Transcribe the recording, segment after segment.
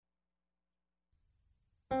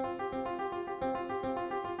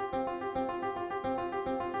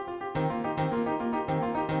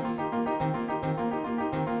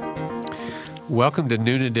Welcome to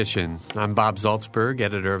Noon Edition. I'm Bob Zaltzberg,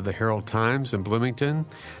 editor of the Herald Times in Bloomington.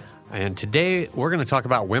 And today we're going to talk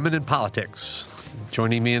about women in politics.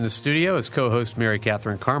 Joining me in the studio is co-host Mary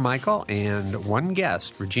Catherine Carmichael and one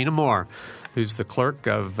guest, Regina Moore, who's the clerk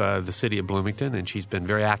of the city of Bloomington, and she's been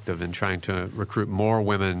very active in trying to recruit more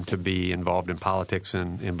women to be involved in politics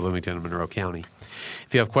in Bloomington and Monroe County.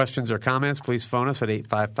 If you have questions or comments, please phone us at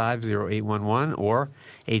 855-0811 or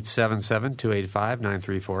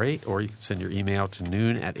 877-285-9348, or you can send your email to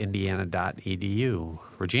noon@indiana.edu.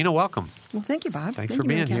 Regina, welcome. Well, thank you, Bob. Thanks for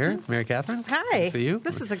being here, Mary Catherine. Hi. Good to see you.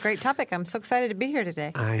 This is a great topic. I'm so excited to be here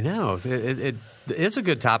today. I know. It is a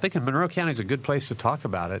good topic, and Monroe County is a good place to talk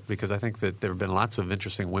about it because I think that there have been lots of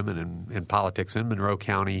interesting women in politics in Monroe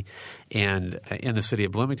County and in the city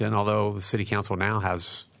of Bloomington, although the city council now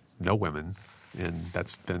has no women, and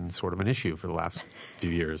that's been sort of an issue for the last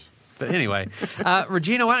few years. But anyway,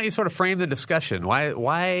 Regina, why don't you sort of frame the discussion?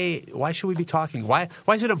 Why should we be talking? Why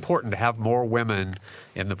is it important to have more women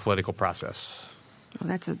in the political process? Well,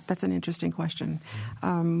 that's an interesting question,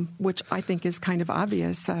 which I think is kind of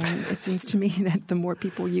obvious. It seems to me that the more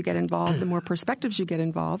people you get involved, the more perspectives you get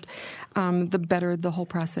involved, the better the whole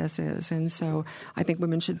process is. And so I think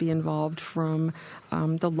women should be involved from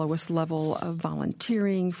the lowest level of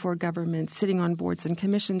volunteering for government, sitting on boards and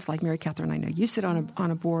commissions. Like Mary Catherine, I know you sit on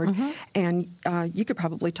a board, and you could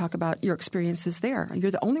probably talk about your experiences there.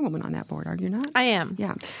 You're the only woman on that board, are you not? I am.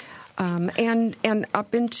 Yeah. And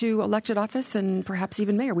up into elected office and perhaps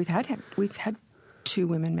even mayor. We've had two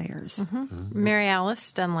women mayors. Mary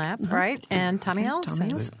Alice Dunlap, right? And Tommy Ellison.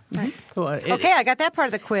 Tommy Ellison. Right. Well, Okay, I got that part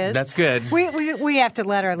of the quiz. That's good. We have to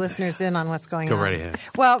let our listeners in on what's going on. Go right ahead.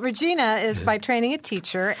 Well, Regina is by training a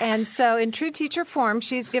teacher, and so in true teacher form,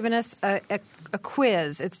 she's given us a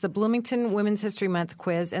quiz. It's the Bloomington Women's History Month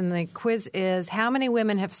quiz, and the quiz is how many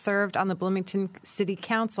women have served on the Bloomington City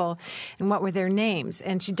Council and what were their names.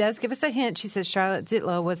 And she does give us a hint. She says Charlotte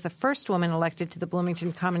Zitlow was the first woman elected to the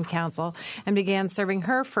Bloomington Common Council and began serving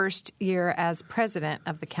her first year as president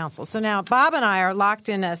of the council. So now Bob and I are locked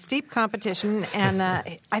in a steep competition, and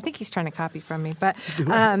I think he's trying to copy from me. But you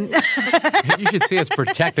should see us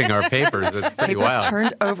protecting our papers. It's pretty Papers wild.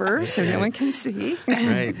 turned over so no one can see.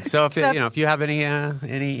 Right. So if you have any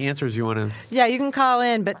answers you want to, yeah, you can call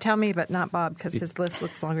in, but tell me, but not Bob, because his list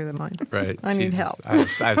looks longer than mine. right? I need Jesus. help. I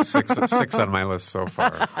have six on my list so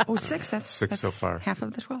far. Oh, six. That's so far. Half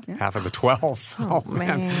of the 12. Yeah. Half of the 12. Oh,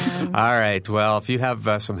 man. All right. Well, if you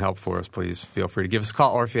have some help for us, please feel free to give us a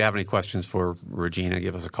call. Or if you have any questions for Regina,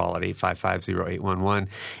 give us a call at 855-0811,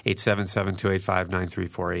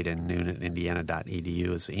 877-285-9348, and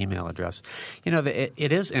noon@indiana.edu is the email address. You know,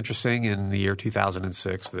 it is interesting in the year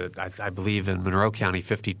 2006 that I believe in Monroe County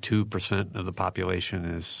 52% of the population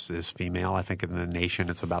is female. I think in the nation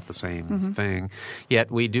it's about the same thing. Yet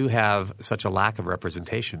we do have such a lack of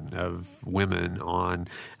representation of women on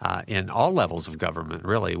in all levels of government,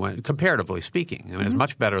 really, comparatively speaking. I mean, it's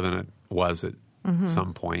much better than it was at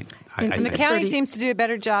some point. I And the think. county seems to do a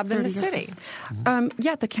better job than the city.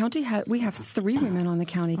 Yeah, the county we have 3 women on the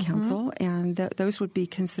county council, and those would be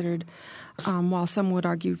considered, while some would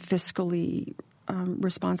argue fiscally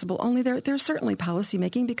responsible. Only they're certainly policy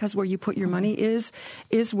making, because where you put your money is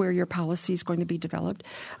where your policy is going to be developed.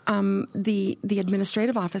 The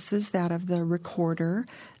administrative offices, that of the recorder,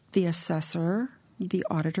 the assessor, the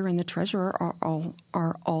auditor, and the treasurer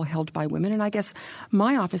are all held by women. And I guess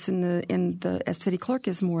my office as city clerk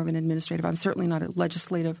is more of an administrative. I'm certainly not a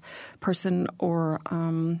legislative person, or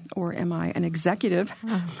am I an executive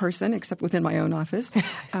person, except within my own office.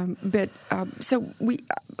 So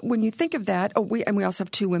when you think of that, we also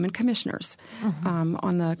have 2 women commissioners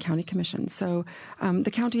on the county commission. So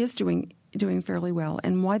the county is doing fairly well.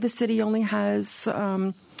 And why the city only has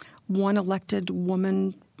one elected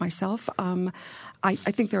woman, myself, I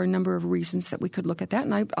think there are a number of reasons that we could look at that,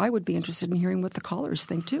 and I would be interested in hearing what the callers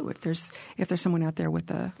think too. If there's someone out there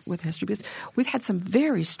with history, because we've had some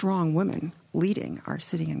very strong women leading our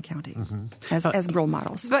city and county as role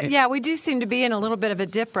models. But yeah, we do seem to be in a little bit of a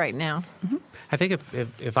dip right now. I think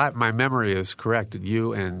if my memory is correct,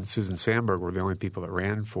 you and Susan Sandberg were the only people that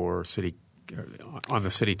ran for city on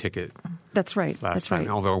the city ticket. That's right. That's right.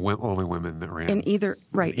 Although only women that ran in either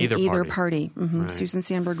party. Right. Susan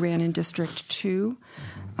Sandberg ran in District 2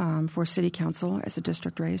 for city council as a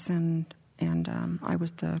district race, and and I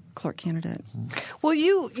was the clerk candidate. Well,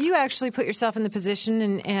 you actually put yourself in the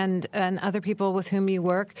position and other people with whom you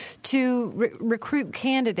work to recruit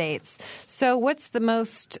candidates. So what's the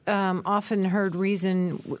most often heard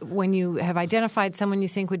reason when you have identified someone you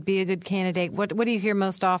think would be a good candidate? What do you hear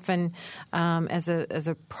most often as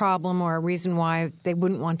a problem or a reason why they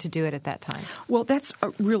wouldn't want to do it at that time? Well, that's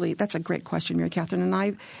a great question, Mary Catherine,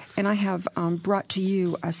 and I have brought to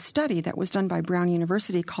you a study that was done by Brown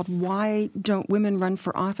University called "Why Don't Women Run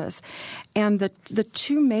for Office?" And the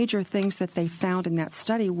two major things that they found in that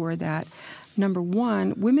study were that, number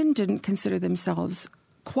one, women didn't consider themselves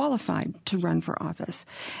qualified to run for office,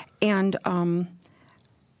 and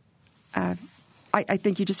I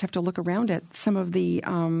think you just have to look around at some of the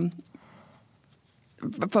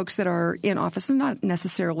folks that are in office, and not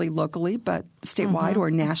necessarily locally, but statewide or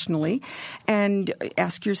nationally, and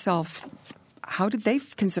ask yourself, how did they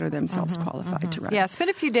consider themselves qualified to run? Yeah, spend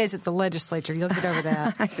a few days at the legislature. You'll get over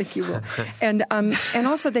that. I think you will. And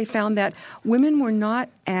also they found that women were not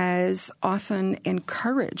as often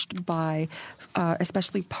encouraged by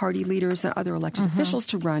especially party leaders and other elected officials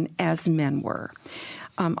to run as men were.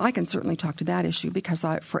 I can certainly talk to that issue because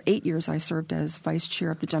for 8 years I served as vice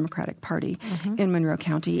chair of the Democratic Party in Monroe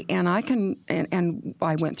County, and I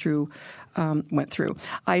went through.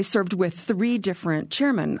 I served with 3 different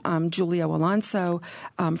chairmen: Julio Alonso,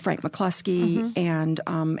 Frank McCluskey, and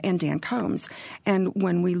Dan Combs. And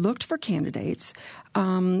when we looked for candidates.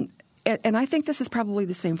 And I think this is probably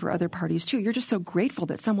the same for other parties, too. You're just so grateful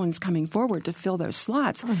that someone's coming forward to fill those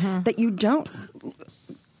slots that you don't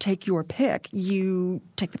take your pick. You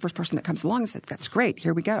take the first person that comes along and say, that's great,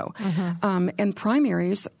 here we go. And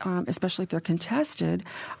primaries, especially if they're contested,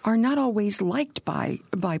 are not always liked by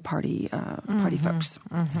party folks.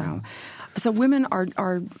 So women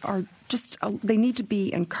are just they need to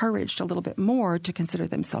be encouraged a little bit more to consider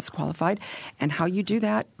themselves qualified. And how you do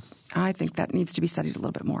that, I think that needs to be studied a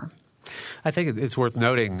little bit more. I think it's worth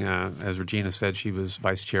noting, as Regina said, she was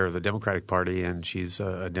vice chair of the Democratic Party, and she's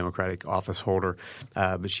a Democratic office holder.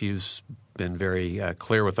 But she's been very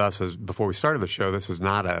clear with us before we started the show. This is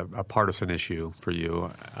not a partisan issue for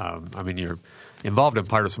you. I mean, you're involved in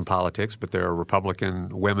partisan politics, but there are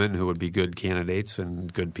Republican women who would be good candidates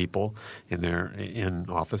and good people in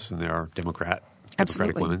office, and there are Democratic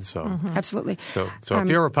women. So absolutely. So if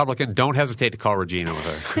you're a Republican, don't hesitate to call Regina with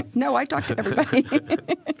her. No, I talk to everybody.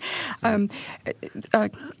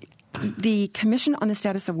 The Commission on the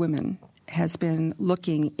Status of Women has been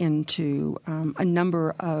looking into a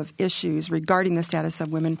number of issues regarding the status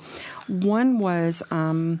of women. One was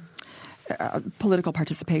political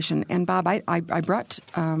participation. And, Bob, I brought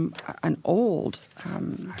an old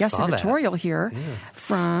guest editorial here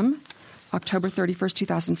from October 31st,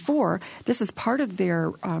 2004. This is part of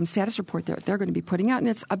their status report that they're going to be putting out, and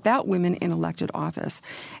it's about women in elected office.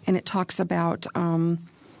 And it talks about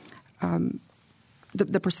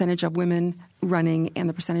the percentage of women running and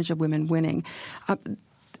the percentage of women winning.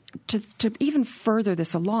 To even further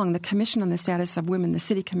this along, the Commission on the Status of Women, the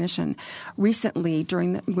City Commission, recently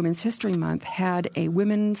during the Women's History Month had a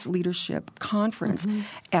women's leadership conference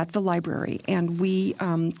at the library. And we,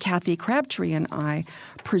 Kathy Crabtree and I,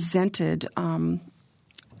 presented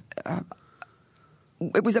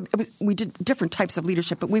we did different types of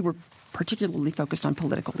leadership, but we were particularly focused on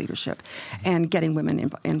political leadership and getting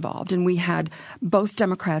women involved. And we had both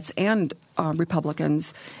Democrats and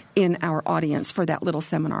Republicans in our audience for that little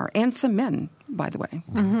seminar, and some men, by the way.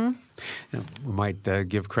 We might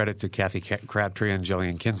give credit to Kathy Crabtree and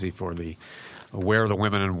Jillian Kinsey for the Where Are the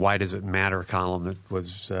Women and Why Does It Matter column that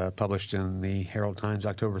was published in the Herald Times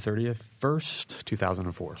October 1st,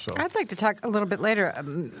 2004. So I'd like to talk a little bit later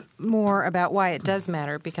more about why it does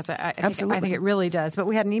matter, because I think it really does. But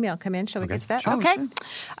we had an email come in. Shall we get to that? Sure, okay.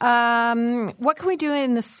 Sure. What can we do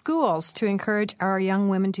in the schools to encourage our young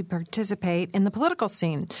women to participate in the political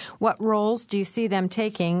scene? What roles do you see them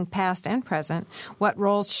taking, past and present? What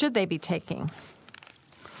roles should they be taking?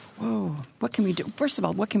 Whoa. What can we do? First of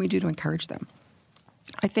all, what can we do to encourage them?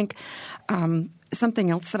 I think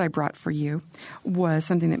something else that I brought for you was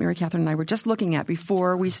something that Mary Catherine and I were just looking at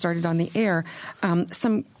before we started on the air.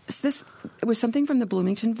 It was something from the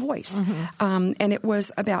Bloomington Voice, and it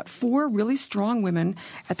was about 4 really strong women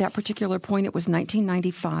at that particular point. It was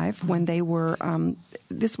 1995 when they were.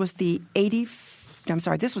 This was the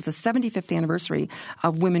 75th anniversary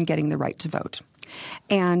of women getting the right to vote.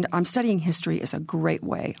 And studying history is a great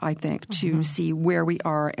way, I think, to see where we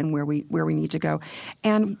are and where we need to go.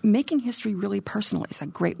 And making history really personal is a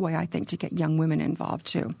great way, I think, to get young women involved,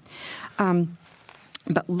 too.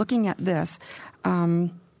 But looking at this, I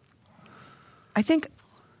think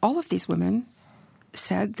all of these women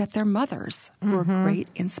said that their mothers were great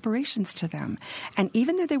inspirations to them. And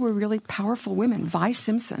even though they were really powerful women, Vi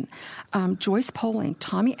Simpson, Joyce Poling,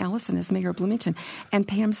 Tommy Allison as mayor of Bloomington, and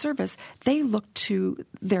Pam Service, they looked to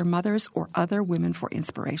their mothers or other women for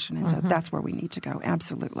inspiration. And so that's where we need to go.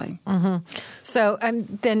 Absolutely. So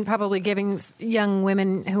then probably giving young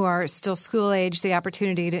women who are still school age the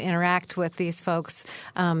opportunity to interact with these folks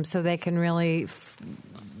so they can really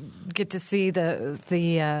get to see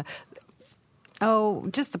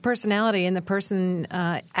just the personality and the person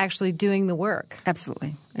actually doing the work.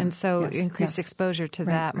 Absolutely. And so increased exposure to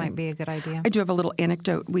that might be a good idea. I do have a little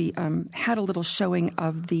anecdote. We had a little showing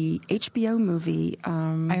of the HBO movie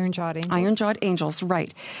Iron-Jawed Angels. Iron-Jawed Angels,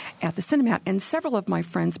 right, at the Cinemat. And several of my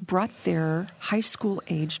friends brought their high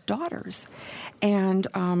school-age daughters. And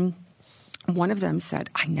one of them said,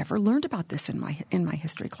 I never learned about this in my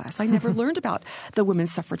history class. I never learned about the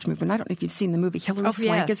women's suffrage movement. I don't know if you've seen the movie. Hilary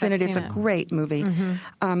Swank is in it. It's a great movie.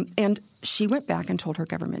 And she went back and told her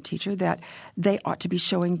government teacher that they ought to be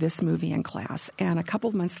showing this movie in class. And a couple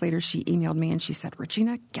of months later, she emailed me and she said,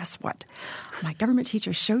 Regina, guess what? My government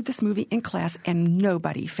teacher showed this movie in class and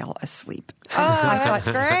nobody fell asleep. Oh, that's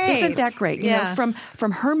great. Isn't that great? You know,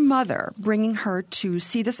 from her mother bringing her to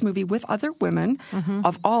see this movie with other women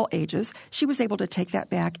of all ages, she was able to take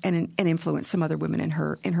that back and influence some other women in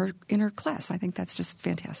her class. I think that's just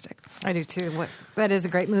fantastic. I do too. That is a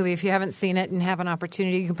great movie. If you haven't seen it and have an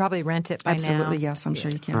opportunity, you can probably rent it by Absolutely, now. yes, I'm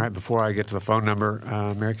sure you can. All right, before I get to the phone number,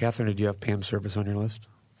 Mary Catherine, did you have Pam Service on your list?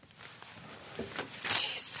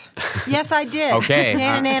 Yes, I did. Okay.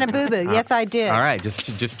 Nana Boo Boo. Yes, I did. All right,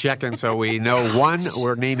 just checking so we know one.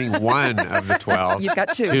 We're naming one of the 12. You've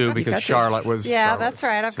got two. Two because Charlotte was. Yeah, Charlotte. that's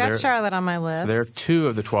right. I've got Charlotte on my list. There are two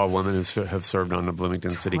of the 12 women who have served on the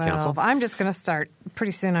Bloomington City Council. I'm just going to start,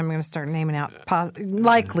 pretty soon I'm going to start naming out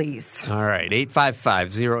likelies. All right,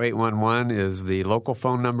 855-0811 is the local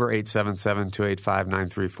phone number.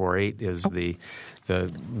 877-285-9348 is the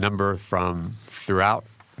number from throughout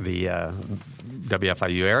the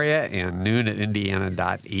WFIU area, and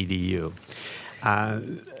noon@indiana.edu.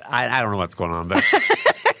 I don't know what's going on, but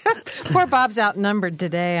Poor Bob's outnumbered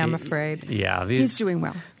today, I'm afraid. Yeah. He's doing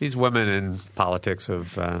well. These women in politics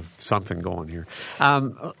have something going here.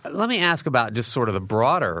 Let me ask about just sort of the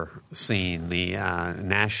broader scene, the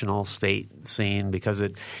national state scene, because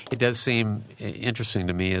it does seem interesting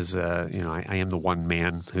to me as, I am the one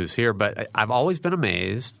man who's here, but I've always been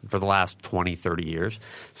amazed for the last 20, 30 years,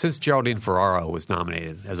 since Geraldine Ferraro was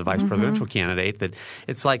nominated as a vice presidential candidate, that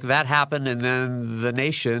it's like that happened and then the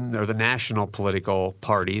nation or the national political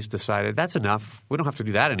parties decided that's enough. We don't have to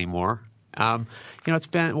do that anymore. It's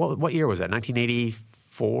been what year was that?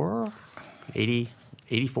 1984,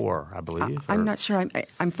 84, I believe. I'm not sure.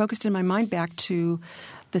 I'm focused in my mind back to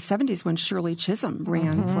the 70s when Shirley Chisholm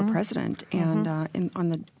ran for president and in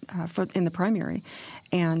the primary,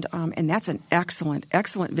 and that's an excellent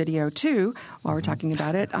video too. While we're talking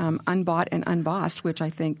about it, Unbought and Unbossed, which I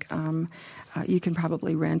think you can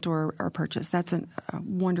probably rent or purchase. That's a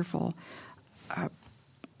wonderful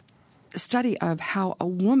study of how a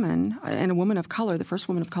woman, and a woman of color, the first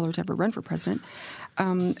woman of color to ever run for president,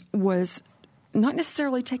 was not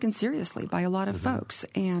necessarily taken seriously by a lot of folks,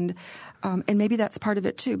 and maybe that's part of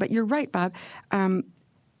it too. But you're right, Bob. On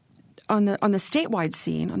the statewide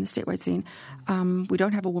scene, we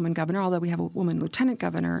don't have a woman governor, although we have a woman lieutenant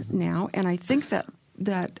governor now, and I think that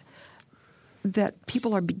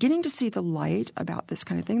people are beginning to see the light about this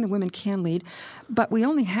kind of thing. The women can lead, but we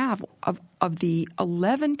only have of the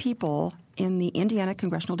 11 people in the Indiana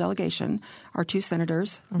congressional delegation, our 2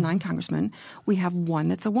 senators, 9 congressmen, we have one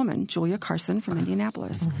that's a woman, Julia Carson from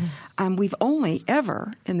Indianapolis. We've only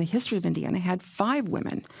ever, in the history of Indiana, had 5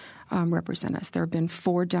 women represent us. There have been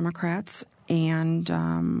 4 Democrats and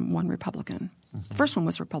 1 Republican. The first one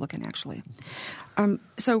was Republican, actually.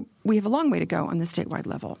 So we have a long way to go on the statewide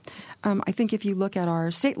level. I think if you look at our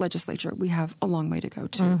state legislature, we have a long way to go,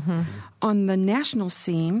 too. On the national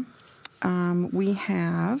scene, we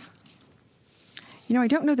have, I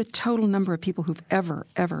don't know the total number of people who've ever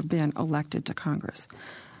been elected to Congress,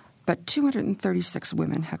 but 236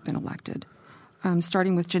 women have been elected,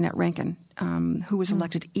 starting with Jeanette Rankin, who was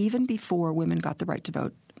elected even before women got the right to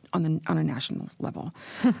vote on a national level.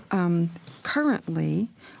 Currently,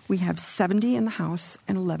 we have 70 in the House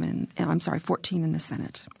and 14 in the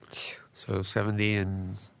Senate. So 70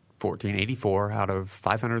 and 14, 84 out of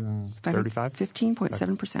 535?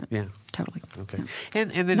 15.7%. Yeah. Totally. Okay. Yeah.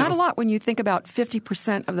 And then not a lot when you think about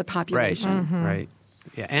 50% of the population. Right.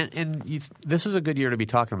 Yeah, and this is a good year to be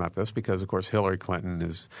talking about this because, of course, Hillary Clinton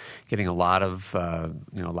is getting a lot of a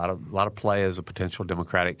lot of play as a potential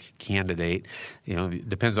Democratic candidate. It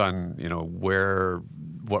depends on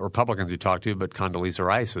what Republicans you talk to, but Condoleezza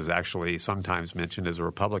Rice is actually sometimes mentioned as a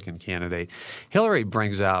Republican candidate. Hillary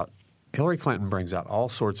Clinton brings out all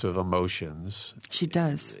sorts of emotions. She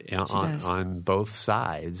does. On both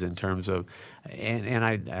sides in terms of, and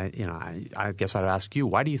I guess I'd ask you,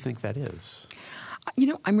 why do you think that is?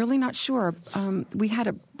 I'm really not sure. We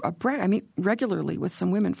had I meet regularly with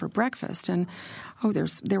some women for breakfast, and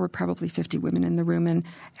there were probably 50 women in the room. And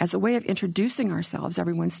as a way of introducing ourselves,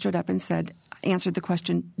 everyone stood up and answered the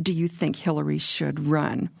question, "Do you think Hillary should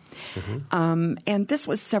run?" Mm-hmm. And this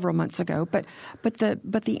was several months ago, but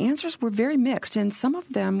the answers were very mixed, and some of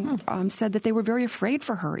them said that they were very afraid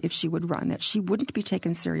for her if she would run, that she wouldn't be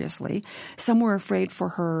taken seriously. Some were afraid for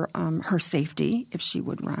her safety if she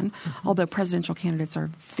would run, although presidential candidates are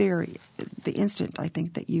the instant I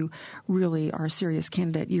think that you really are a serious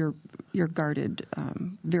candidate, you're guarded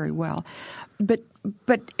very well. But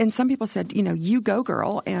and some people said, you go,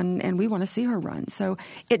 girl, and we want to see her run. So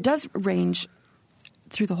it does range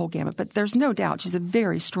through the whole gamut. But there's no doubt she's a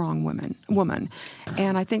very strong woman.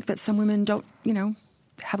 And I think that some women don't,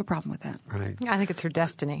 have a problem with that. Right. I think it's her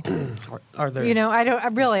destiny. Are there?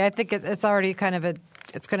 I think it's already kind of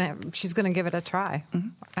she's going to give it a try.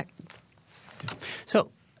 Mm-hmm.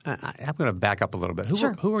 So I'm going to back up a little bit.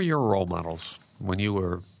 Who are your role models when you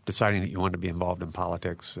were deciding that you wanted to be involved in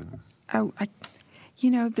politics?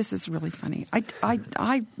 This is really funny.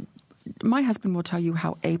 My husband will tell you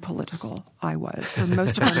how apolitical I was for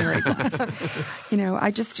most of my married life.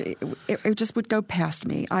 It just would go past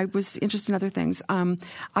me. I was interested in other things.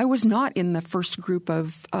 I was not in the first group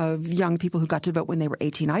of young people who got to vote when they were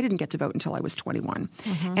 18. I didn't get to vote until I was 21.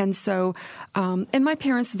 Mm-hmm. And so, and my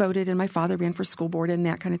parents voted, and my father ran for school board and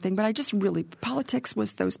that kind of thing. But politics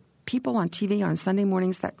was those people on TV on Sunday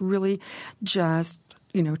mornings that really just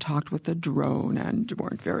talked with the drone and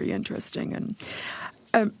weren't very interesting. And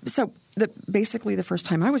so basically the first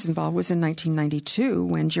time I was involved was in 1992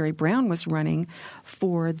 when Jerry Brown was running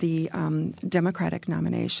for the Democratic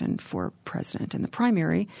nomination for president in the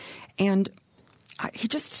primary. And he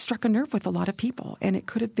just struck a nerve with a lot of people. And it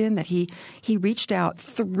could have been that he reached out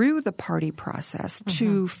through the party process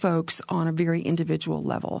to folks on a very individual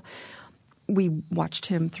level. We watched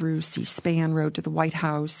him through C-SPAN, Road to the White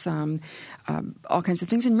House, all kinds of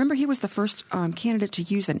things. And remember, he was the first candidate to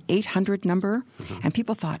use an 800 number. Mm-hmm. And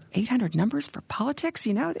people thought, 800 numbers for politics?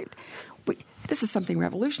 This is something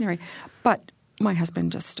revolutionary. But my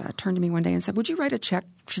husband just turned to me one day and said, would you write a check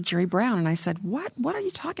to Jerry Brown? And I said, what? What are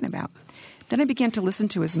you talking about? Then I began to listen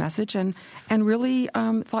to his message and really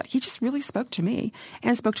thought he just really spoke to me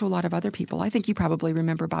and spoke to a lot of other people. I think you probably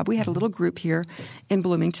remember, Bob. We had a little group here in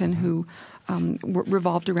Bloomington who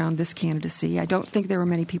revolved around this candidacy. I don't think there were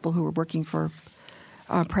many people who were working for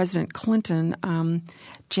President Clinton.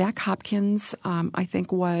 Jack Hopkins, I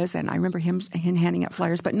think, was, and I remember him handing out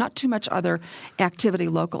flyers, but not too much other activity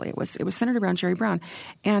locally. It was centered around Jerry Brown.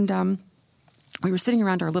 And we were sitting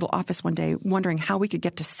around our little office one day wondering how we could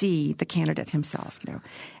get to see the candidate himself.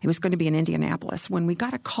 He was going to be in Indianapolis when we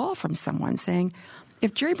got a call from someone saying,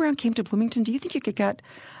 if Jerry Brown came to Bloomington, do you think you could get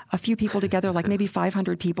a few people together, like maybe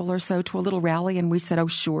 500 people or so, to a little rally? And we said, oh,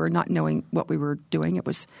 sure, not knowing what we were doing. It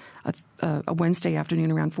was a Wednesday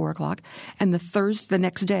afternoon around 4 o'clock. And the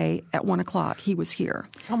next day at 1 o'clock, he was here.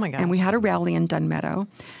 Oh, my gosh. And we had a rally in Dunn Meadow.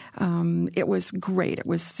 It was great. It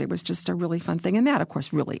was just a really fun thing. And that, of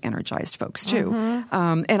course, really energized folks, too.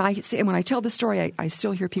 Mm-hmm. And when I tell the story, I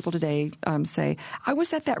still hear people today say, I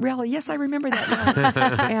was at that rally. Yes, I remember that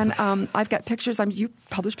rally. And I've got pictures. You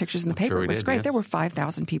published pictures in the paper. Sure, it was great. Yes. There were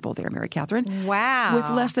 5,000 people there, Mary Catherine. Wow. With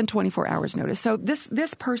less than 24 hours notice. So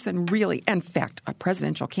this person really, in fact, a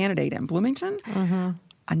presidential candidate in Bloomington,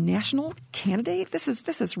 a national candidate, this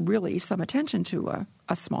is really some attention to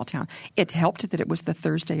a small town. It helped that it was the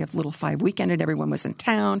Thursday of Little Five weekend and everyone was in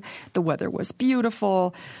town. The weather was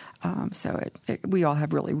beautiful. So we all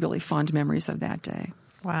have really, really fond memories of that day.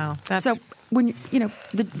 Wow. So when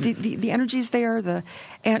the energy's there,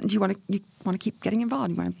 and you want to keep getting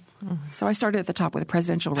involved. So I started at the top with a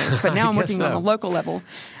presidential race, but now I'm working on a local level.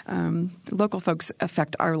 Local folks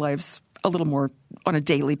affect our lives a little more on a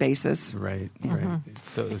daily basis. Right, right.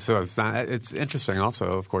 So it's interesting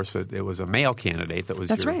also, of course, that it was a male candidate that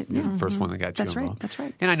was your first one that got you involved. That's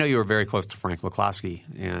right. And I know you were very close to Frank McCloskey,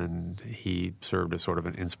 and he served as sort of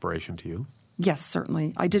an inspiration to you. Yes,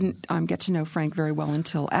 certainly. I didn't get to know Frank very well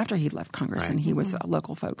until after he left Congress, and he was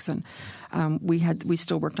local folks, and we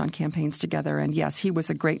still worked on campaigns together. And yes, he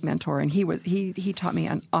was a great mentor, and he taught me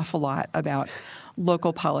an awful lot about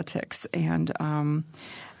local politics. And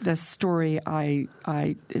the story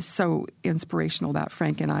is so inspirational about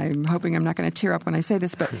Frank, and I'm hoping I'm not going to tear up when I say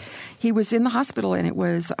this, but he was in the hospital, and it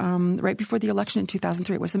was right before the election in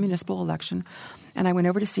 2003. It was a municipal election, and I went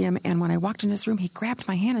over to see him, and when I walked in his room, he grabbed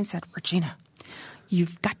my hand and said, "Regina,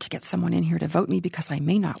 you've got to get someone in here to vote me because I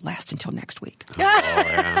may not last until next week." Oh,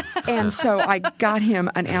 yeah. And so I got him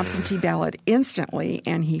an absentee ballot instantly,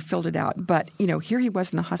 and he filled it out. But, here he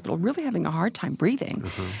was in the hospital really having a hard time breathing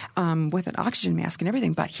with an oxygen mask and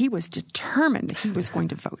everything. But he was determined that he was going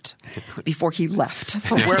to vote before he left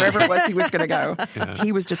for wherever it was he was going to go. Yeah.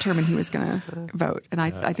 He was determined he was going to vote. And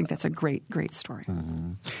I think that's a great, great story.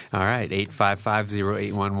 Mm-hmm. All right,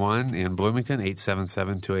 855-0811 in Bloomington,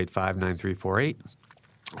 877-285-9348.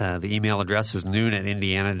 The email address is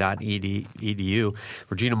noon@indiana.edu.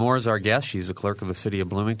 Regina Moore is our guest. She's the clerk of the city of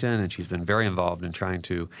Bloomington, and she's been very involved in trying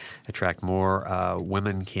to attract more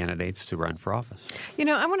women candidates to run for office.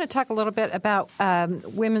 I want to talk a little bit about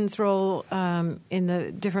women's role in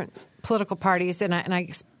the different political parties, and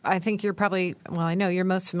I think you're probably, I know you're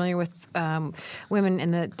most familiar with women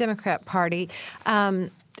in the Democrat Party.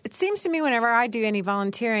 It seems to me whenever I do any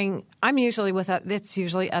volunteering, I'm usually it's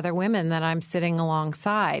usually other women that I'm sitting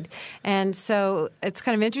alongside. And so it's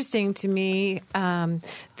kind of interesting to me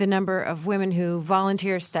the number of women who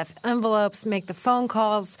volunteer, stuff envelopes, make the phone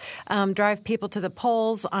calls, drive people to the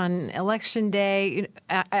polls on election day.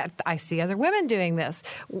 I see other women doing this.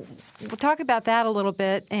 We'll talk about that a little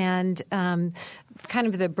bit and kind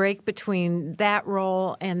of the break between that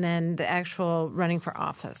role and then the actual running for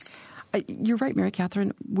office. You're right, Mary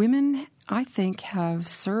Catherine. Women, I think, have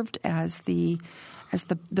served as the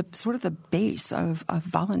sort of the base of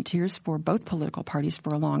volunteers for both political parties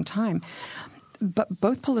for a long time. But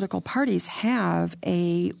both political parties have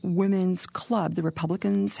a women's club. The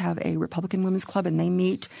Republicans have a Republican Women's Club, and they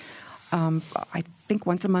meet I think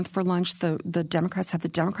once a month for lunch. The Democrats have the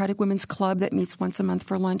Democratic Women's Club that meets once a month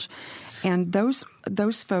for lunch. And those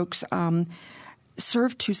folks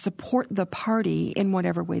serve to support the party in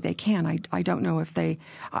whatever way they can. I don't know if I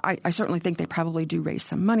certainly think they probably do raise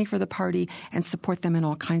some money for the party and support them in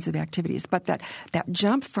all kinds of activities. But that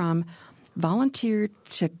jump from volunteer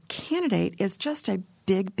to candidate is just a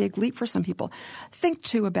big, big leap for some people. Think,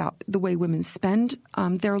 too, about the way women spend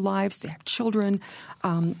their lives. They have children,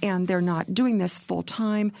 and they're not doing this full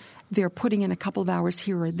time. They're putting in a couple of hours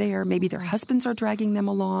here or there. Maybe their husbands are dragging them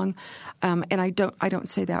along. And I don't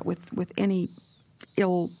say that with any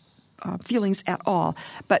ill feelings at all,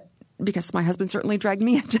 but because my husband certainly dragged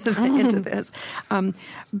me into this.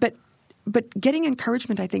 But getting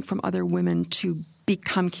encouragement, I think, from other women to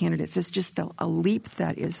become candidates is just a leap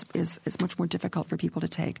that is much more difficult for people to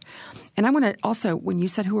take. And I want to also, when you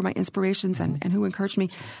said who were my inspirations and who encouraged me,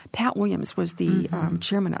 Pat Williams was the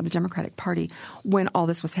chairman of the Democratic Party when all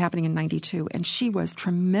this was happening in 92, and she was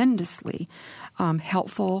tremendously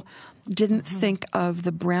helpful. Didn't think of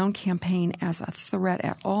the Brown campaign as a threat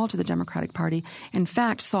at all to the Democratic Party. In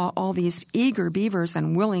fact, saw all these eager beavers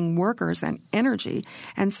and willing workers and energy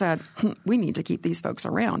and said, we need to keep these folks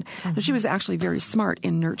around. So she was actually very smart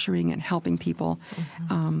in nurturing and helping people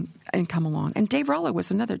and come along. And Dave Rollo was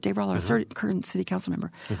another. Dave Rollo, a current city council member,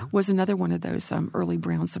 was another one of those early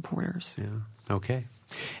Brown supporters. Yeah. Okay.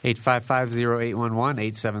 855-0811,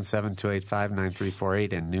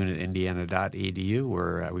 877-285-9348, and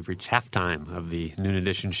noon@indiana.edu. We've reached halftime of the Noon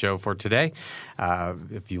Edition show for today.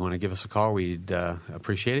 If you want to give us a call, we'd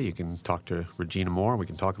appreciate it. You can talk to Regina Moore. We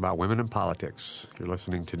can talk about women in politics. You're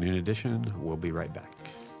listening to Noon Edition. We'll be right back.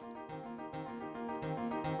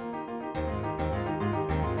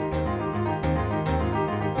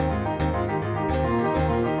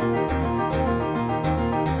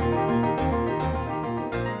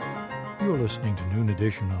 Listening to Noon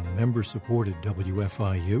Edition on member-supported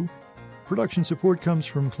WFIU. Production support comes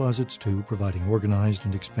from Closets 2, providing organized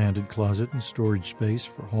and expanded closet and storage space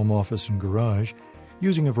for home office and garage,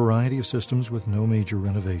 using a variety of systems with no major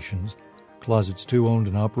renovations. Closets 2 owned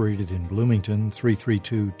and operated in Bloomington,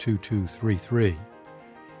 332-2233.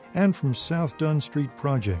 And from South Dunn Street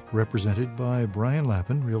Project, represented by Brian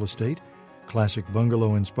Lappin, Real Estate, classic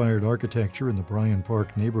bungalow-inspired architecture in the Bryan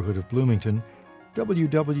Park neighborhood of Bloomington,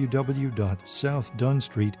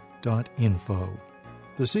 www.southdunstreet.info.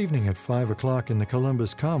 This evening at 5 o'clock in the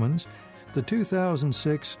Columbus Commons, the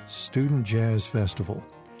 2006 Student Jazz Festival.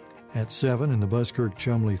 At 7 in the Buskirk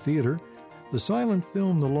Chumley Theater, the silent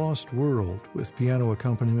film The Lost World with piano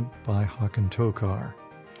accompaniment by Hakan Tokar.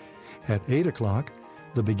 At 8 o'clock,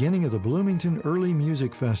 the beginning of the Bloomington Early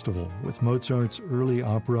Music Festival with Mozart's early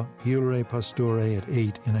opera Il Re Pastore at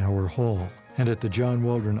 8 in our hall. And at the John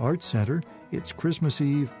Waldron Arts Center, it's Christmas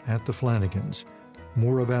Eve at the Flanagans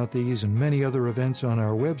More about these and many other events on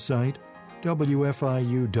our website,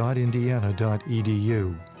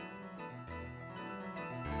 wfiu.indiana.edu.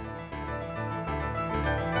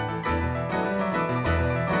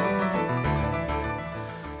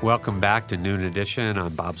 Welcome back to Noon Edition.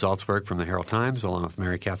 I'm Bob Zaltsberg from the Herald Times, along with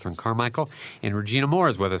Mary Catherine Carmichael. And Regina Moore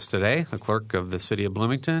is with us today, the clerk of the city of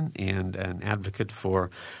Bloomington and an advocate for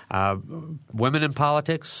women in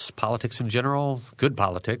politics, politics in general, good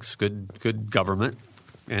politics, good government,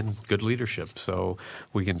 and good leadership. So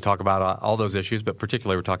we can talk about all those issues, but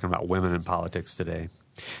particularly we're talking about women in politics today.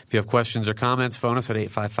 If you have questions or comments, phone us at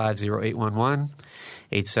 855-0811.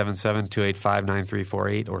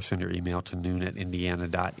 877-285-9348, or send your email to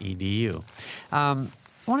noon@indiana.edu. I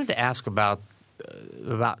wanted to ask about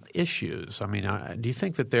issues. I mean, do you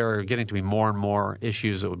think that there are getting to be more and more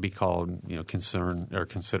issues that would be called,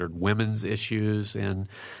 considered women's issues in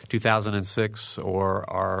 2006, or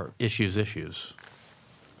are issues issues?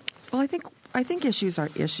 Well, I think issues are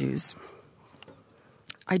issues.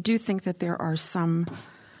 I do think that there are some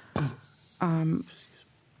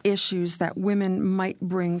issues that women might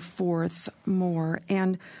bring forth more.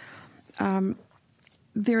 And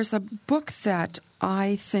there's a book that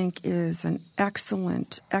I think is an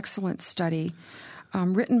excellent study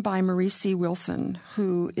written by Marie C. Wilson,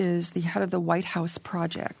 who is the head of the White House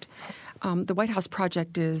Project. The White House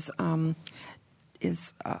Project is a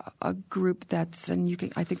group that's,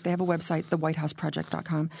 and I think they have a website,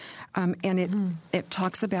 thewhitehouseproject.com, and it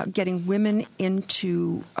talks about getting women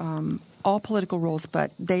into all political roles,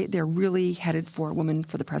 but they're really headed for women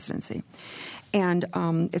for the presidency. And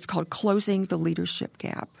it's called Closing the Leadership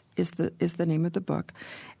Gap is the name of the book.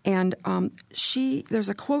 And there's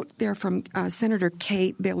a quote there from Senator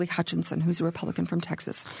Kay Bailey Hutchinson, who's a Republican from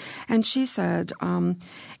Texas. And she said,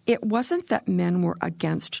 it wasn't that men were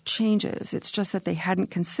against changes. It's just that they hadn't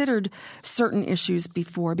considered certain issues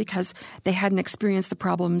before because they hadn't experienced the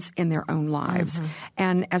problems in their own lives. Mm-hmm.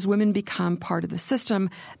 And as women become part of the system,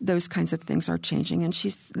 those kinds of things are changing. And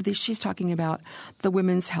she's talking about the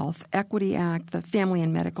Women's Health Equity Act, the Family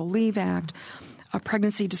and Medical Leave Act, a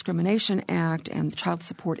Pregnancy Discrimination Act, and the Child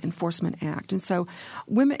Support Enforcement Act. And so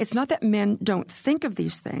women, it's not that men don't think of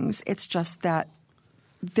these things, it's just that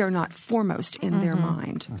they're not foremost in their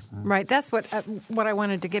mind. Mm-hmm. Right. That's what I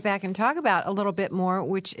wanted to get back and talk about a little bit more,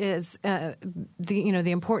 which is the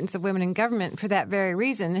importance of women in government for that very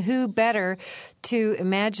reason. Who better to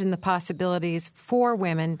imagine the possibilities for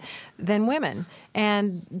women than women?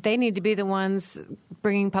 And they need to be the ones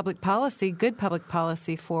bringing good public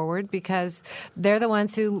policy forward, because they're the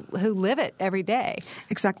ones who live it every day.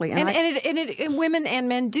 Exactly. And women and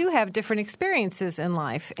men do have different experiences in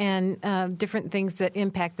life and different things that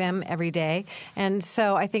impact them every day. And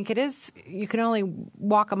so I think you can only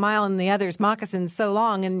walk a mile in the other's moccasins so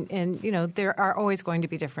long, and there are always going to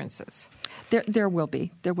be differences. There will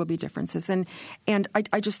be differences. And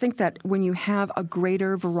I just think that when you have a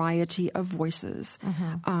greater variety of voices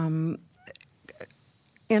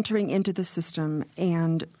entering into the system,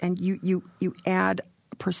 and you add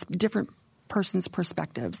different person's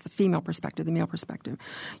perspectives, the female perspective, the male perspective,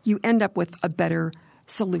 you end up with a better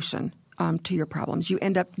solution to your problems. You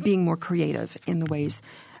end up being more creative in the ways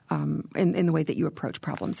in the way that you approach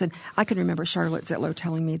problems. And I can remember Charlotte Zitlow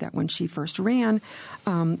telling me that when she first was going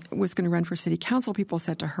to run for city council, people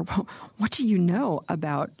said to her, well, what do you know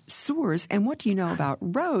about sewers and what do you know about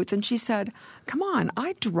roads? And she said, come on,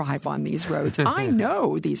 I drive on these roads. I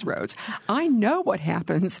know these roads. I know what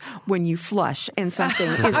happens when you flush and something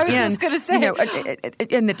is I was just going to say.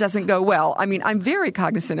 And it doesn't go well. I mean, I'm very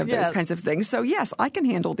cognizant of those kinds of things. So, yes, I can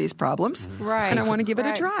handle these problems. Right. And I want to give it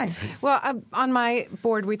a try. Well, on my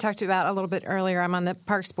board, we talked about a little bit earlier, I'm on the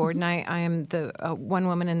Parks Board, and I am the one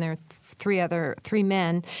woman and there are three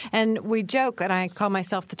men. And we joke, and I call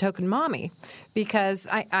myself the token mommy, because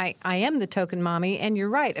I am the token mommy. And you're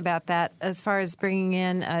right about that as far as bringing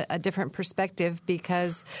in a different perspective,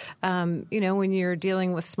 because, when you're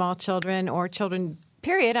dealing with small children or children,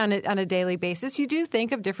 period, on a daily basis, you do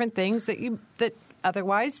think of different things that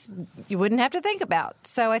otherwise you wouldn't have to think about.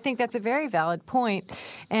 So I think that's a very valid point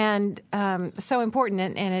and so important,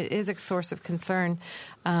 and it is a source of concern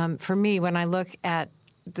for me when I look at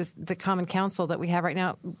the Common Council that we have right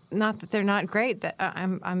now. Not that they're not great. That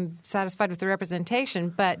I'm satisfied with the representation,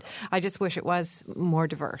 but I just wish it was more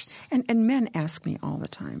diverse. And men ask me all the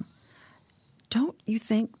time, don't you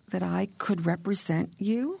think that I could represent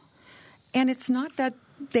you? And it's not that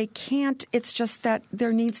they can't. It's just that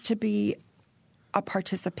there needs to be a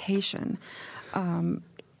participation,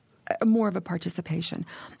 more of a participation.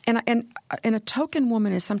 And a token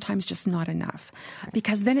woman is sometimes just not enough,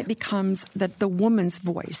 because then it becomes the woman's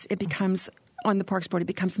voice. It becomes on the Parks Board, it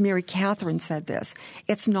becomes Mary Catherine said this.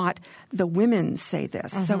 It's not the women say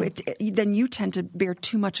this. So then you tend to bear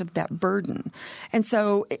too much of that burden. And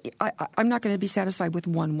so I'm not going to be satisfied with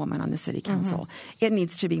one woman on the city council. It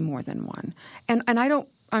needs to be more than one. And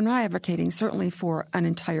I'm not advocating certainly for an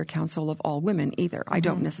entire council of all women either. I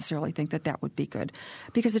don't necessarily think that would be good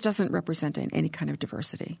because it doesn't represent any kind of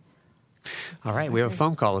diversity. All right, we have a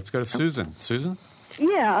phone call. Let's go to Susan. Susan?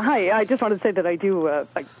 Yeah, hi. I just wanted to say that I do,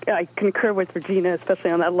 I concur with Regina,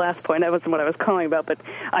 especially on that last point. That wasn't what I was calling about, but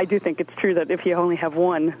I do think it's true that if you only have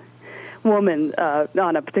one woman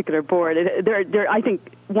on a particular board, I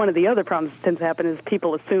think one of the other problems that tends to happen is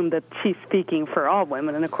people assume that she's speaking for all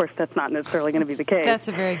women, and of course that's not necessarily going to be the case. That's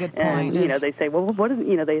a very good point. And they say, well, what is?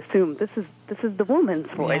 They assume this is the woman's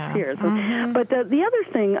voice here. So, but the other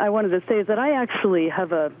thing I wanted to say is that I actually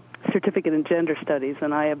have a certificate in gender studies,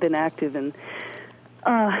 and I have been active in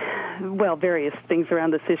various things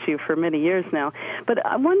around this issue for many years now. But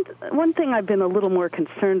one thing I've been a little more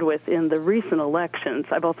concerned with in the recent elections,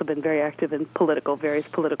 I've also been very active in various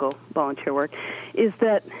political volunteer work, is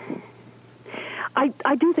that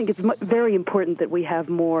I do think it's very important that we have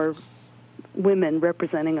more women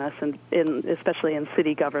representing us, especially in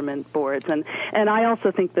city government boards, and I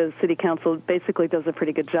also think the city council basically does a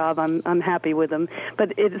pretty good job. I'm happy with them,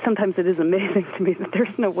 but sometimes it is amazing to me that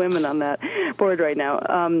there's no women on that board right now.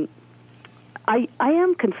 I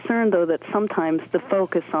am concerned though that sometimes the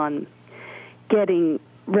focus on getting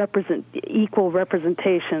equal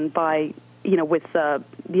representation by with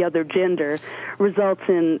the other gender results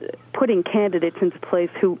in putting candidates into place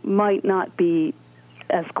who might not be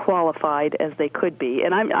as qualified as they could be.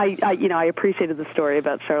 And I appreciated the story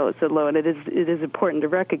about Charlotte Sidlow, and it is important to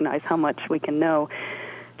recognize how much we can know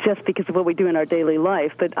just because of what we do in our daily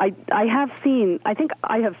life. But I have seen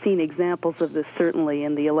examples of this certainly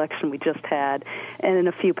in the election we just had, and in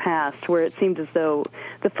a few past, where it seemed as though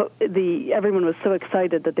everyone was so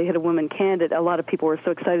excited that they had a woman candidate. A lot of people were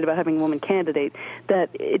so excited about having a woman candidate that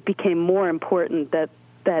it became more important that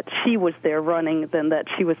she was there running than that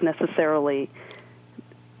she was necessarily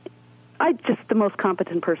just the most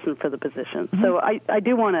competent person for the position. So I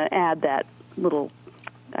do want to add that little,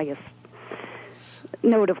 I guess,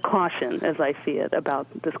 note of caution as I see it about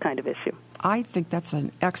this kind of issue. I think that's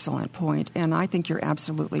an excellent point, and I think you're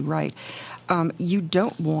absolutely right. You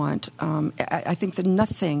don't want, I think that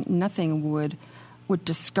nothing would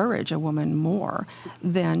discourage a woman more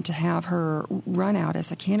than to have her run out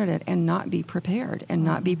as a candidate and not be prepared,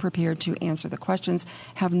 to answer the questions,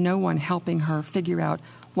 have no one helping her figure out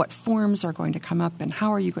what forms are going to come up and how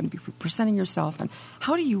are you going to be presenting yourself and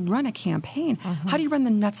how do you run a campaign? How do you run the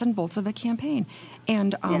nuts and bolts of a campaign?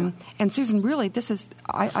 And Susan, really, this is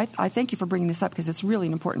I thank you for bringing this up because it's really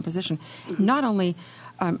an important position. Not only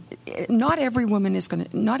not every woman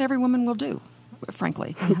will do.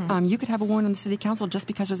 Frankly, you could have a woman on the city council just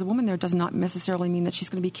because there's a woman there does not necessarily mean that she's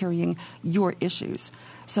going to be carrying your issues.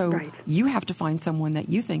 So you have to find someone that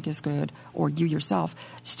you think is good, or you yourself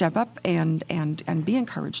step up and be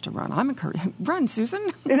encouraged to run. I'm encouraged. Run,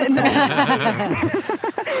 Susan.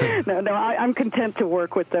 No, I'm content to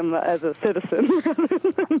work with them as a citizen.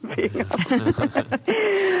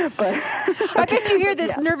 But I bet you hear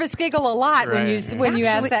this nervous giggle a lot when you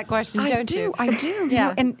ask that question, don't you? I do.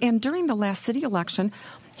 Yeah. And during the last city election,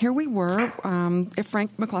 here we were.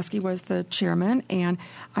 Frank McCluskey was the chairman, and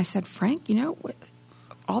I said, Frank,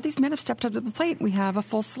 all these men have stepped up to the plate. We have a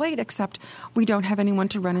full slate, except we don't have anyone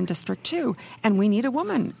to run in District 2. And we need a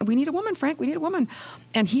woman. We need a woman, Frank. We need a woman.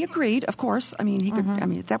 And he agreed, of course. I mean,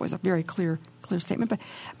 that was a very clear statement.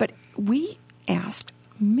 But we asked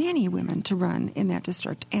many women to run in that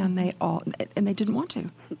district, and they didn't want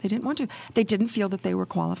to. They didn't want to. They didn't feel that they were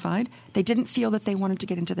qualified. They didn't feel that they wanted to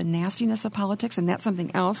get into the nastiness of politics, and that's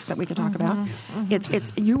something else that we could talk about.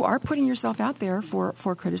 It's you are putting yourself out there for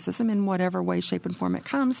criticism in whatever way, shape, and form it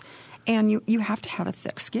comes, and you have to have a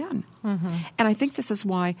thick skin. And I think this is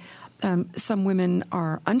why some women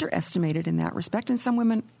are underestimated in that respect, and some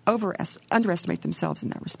women underestimate themselves in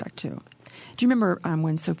that respect too. Do you remember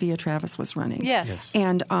when Sophia Travis was running? Yes.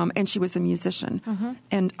 And she was a musician.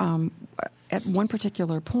 And at one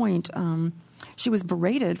particular point, she was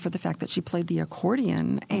berated for the fact that she played the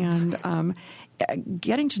accordion. And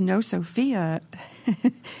getting to know Sophia,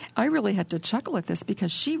 I really had to chuckle at this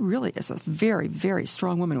because she really is a very, very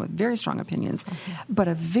strong woman with very strong opinions, but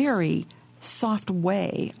a very soft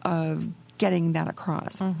way of getting that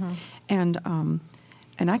across. And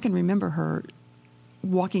I can remember her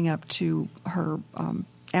walking up to her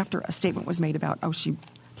after a statement was made about, she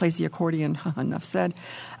plays the accordion. Enough said.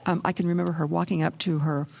 I can remember her walking up to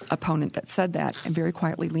her opponent that said that and very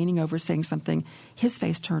quietly leaning over, saying something. His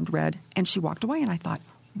face turned red, and she walked away. And I thought,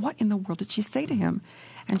 what in the world did she say to him?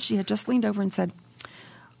 And she had just leaned over and said,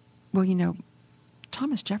 well, you know,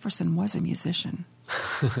 Thomas Jefferson was a musician.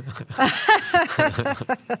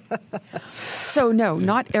 So no,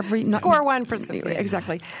 not every... Score one for Sophia.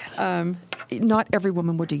 Exactly. Not every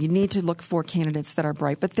woman would do. You need to look for candidates that are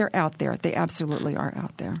bright, but they're out there. They absolutely are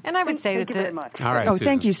out there. And I would say Thank you very much. All right, Oh, Susan.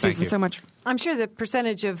 thank you, Susan, so much. I'm sure the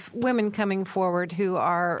percentage of women coming forward who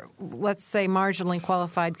are, let's say, marginally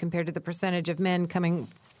qualified compared to the percentage of men coming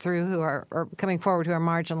through who are or coming forward who are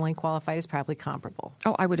marginally qualified is probably comparable.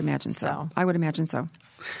 Oh, I would imagine so. I would imagine so.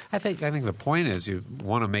 I think the point is you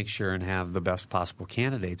want to make sure and have the best possible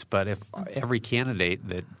candidates. But if every candidate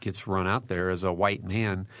that gets run out there is a white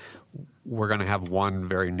man, we're going to have one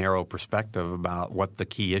very narrow perspective about what the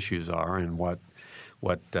key issues are and what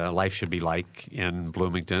life should be like in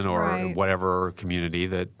Bloomington or Right. whatever community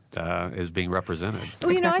that is being represented.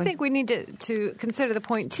 Well, you know, I Exactly. think we need to consider the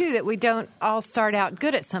point, too, that we don't all start out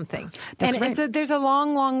good at something. That's and right. there's a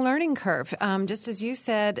long, long learning curve. Just as you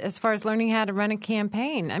said, as far as learning how to run a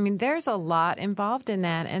campaign, I mean, there's a lot involved in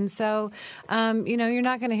that. And so, you know, you're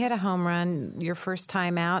not going to hit a home run your first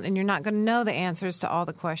time out, and you're not going to know the answers to all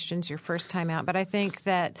the questions your first time out. But I think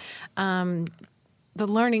that the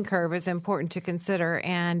learning curve is important to consider.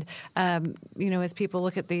 And, you know, as people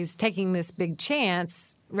look at these, taking this big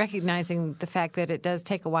chance, recognizing the fact that it does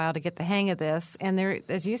take a while to get the hang of this. And there,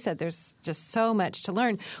 as you said, there's just so much to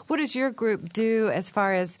learn. What does your group do as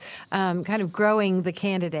far as kind of growing the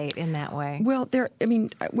candidate in that way? Well,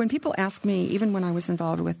 when people ask me, even when I was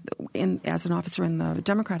involved as an officer in the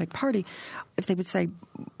Democratic Party, if they would say,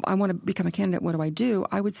 I want to become a candidate, what do I do?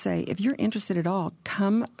 I would say, if you're interested at all,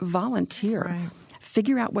 come volunteer. Right.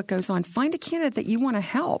 Figure out what goes on. Find a candidate that you want to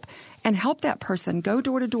help and help that person. Go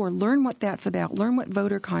door to door. Learn what that's about. Learn what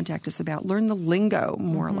voter contact is about. Learn the lingo,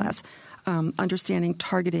 more or less. Understanding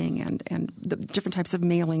targeting and the different types of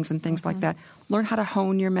mailings and things like that. Learn how to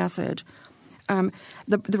hone your message. The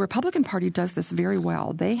Republican Party does this very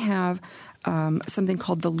well. They have something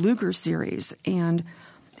called the Lugar Series, and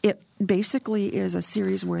it basically is a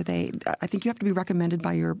series where I think you have to be recommended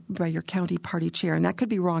by your county party chair, and that could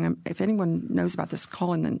be wrong. If anyone knows about this,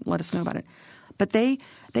 call in and let us know about it. But they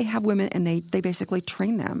have women, and they basically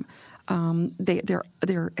train them.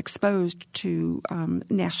 They're exposed to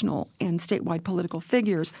national and statewide political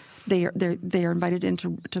figures. They are invited in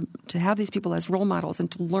to have these people as role models and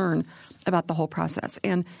to learn about the whole process.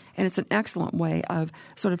 And it's an excellent way of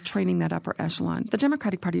sort of training that upper echelon. The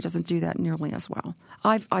Democratic Party doesn't do that nearly as well.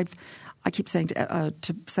 I keep saying to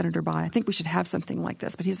Senator Bayh, I think we should have something like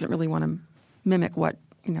this, but he doesn't really want to mimic what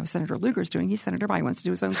Senator Lugar's doing. He's Senator Bayh. He wants to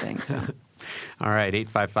do his own thing. So. All right,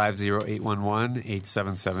 855-0811,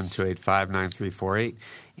 877-285-9348,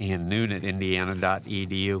 and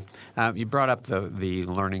noon@indiana.edu. You brought up the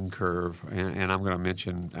learning curve, and I'm going to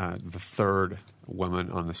mention the third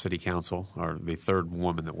woman on the city council, or the third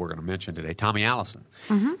woman that we're going to mention today, Tommy Allison,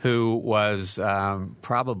 who was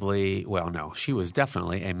she was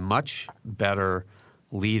definitely a much better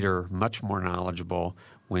leader, much more knowledgeable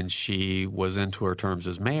when she was into her terms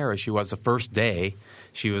as mayor as she was the first day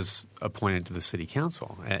she was appointed to the city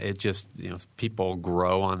council. It just, people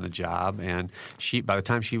grow on the job, and by the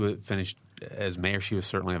time she was finished as mayor, she was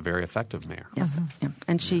certainly a very effective mayor. Yes, yeah.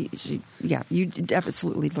 And you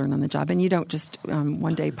absolutely learn on the job, and you don't just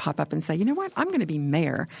one day pop up and say, you know what, I'm going to be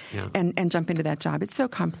mayor, and jump into that job. It's so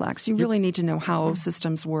complex. You really need to know how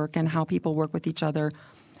systems work and how people work with each other.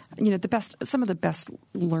 Some of the best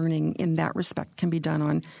learning in that respect can be done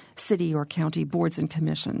on city or county boards and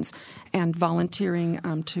commissions, and volunteering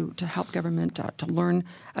to help government to learn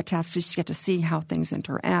a task, to get to see how things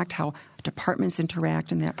interact, how departments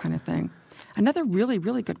interact, and that kind of thing. Another really,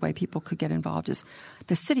 really good way people could get involved is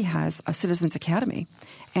the city has a Citizens Academy,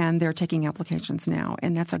 and they're taking applications now,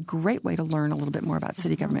 and that's a great way to learn a little bit more about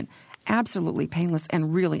city government. Absolutely painless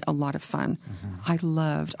and really a lot of fun. I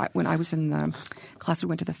loved when I was in the class. We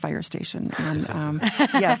went to the fire station, and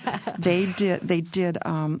yes, they did.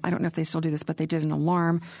 I don't know if they still do this, but they did an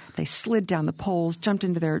alarm. They slid down the poles, jumped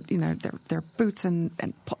into their boots, and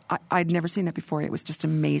I'd never seen that before. It was just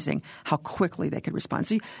amazing how quickly they could respond.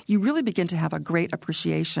 So you really begin to have a great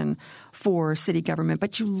appreciation for city government,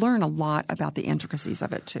 but you learn a lot about the intricacies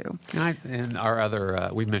of it too. And our other,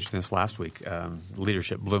 we mentioned this last week,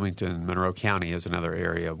 Leadership Bloomington, Monroe County is another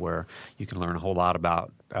area where you can learn a whole lot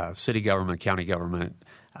about city government, county government,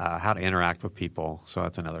 how to interact with people. So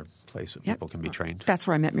that's another place that people can be trained. That's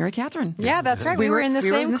where I met Mary Catherine. Yeah, that's right. We were in the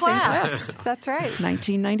same class. class. That's right.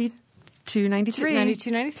 1992, 92, 93.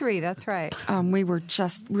 92, 93, that's right. We were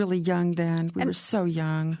just really young then. We were so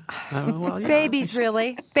young. Babies,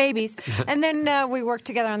 really. Babies. And then we worked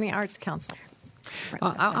together on the Arts Council.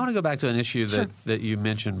 I want to go back to an issue that you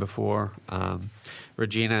mentioned before,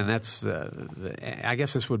 Regina, and that's I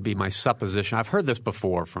guess this would be my supposition. I've heard this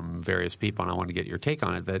before from various people, and I want to get your take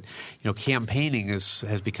on it, that campaigning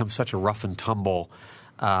has become such a rough and tumble,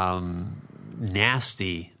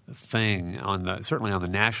 nasty thing certainly on the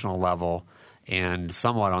national level and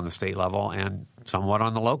somewhat on the state level and somewhat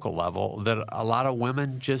on the local level, that a lot of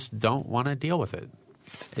women just don't want to deal with it.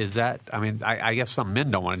 Is that – I guess some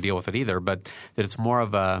men don't want to deal with it either, but that it's more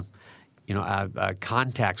of a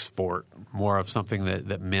contact sport, more of something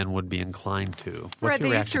that men would be inclined to. What's right, they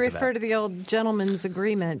used to refer to the old gentleman's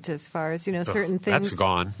agreement as far as, certain things. That's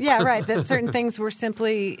gone. Yeah, right, that certain things were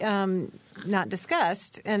simply not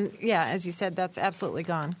discussed. And, yeah, as you said, that's absolutely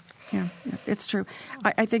gone. Yeah, it's true.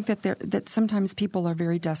 I think that sometimes people are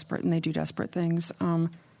very desperate and they do desperate things.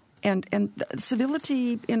 And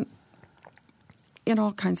civility in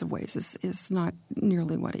all kinds of ways is not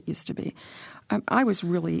nearly what it used to be. I was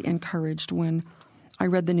really encouraged when I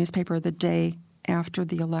read the newspaper the day after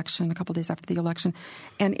the election, a couple days after the election,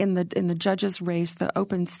 and in the judges' race, the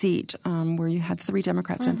open seat where you had 3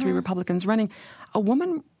 Democrats and 3 Republicans running, a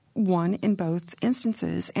woman won in both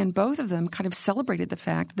instances, and both of them kind of celebrated the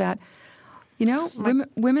fact that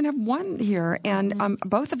women have won here, and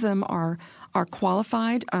both of them are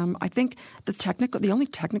qualified. I think the only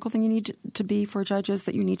technical thing you need to be for a judge is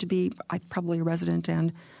that you need to be probably a resident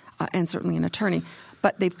and certainly an attorney.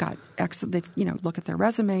 But they've got excellent. Look at their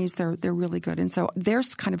resumes; they're really good, and so they're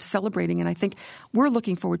kind of celebrating. And I think we're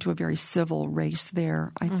looking forward to a very civil race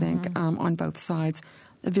there. I think on both sides.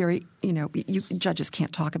 Judges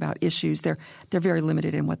can't talk about issues. They're very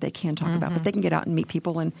limited in what they can talk about, but they can get out and meet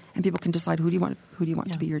people, and people can decide who do you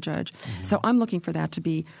want to be your judge. So I'm looking for that to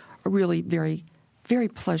be a really very, very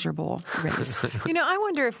pleasurable race. I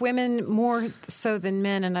wonder if women more so than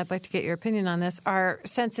men, and I'd like to get your opinion on this, are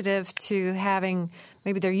sensitive to having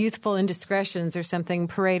maybe their youthful indiscretions or something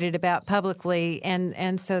paraded about publicly,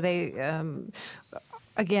 and so they.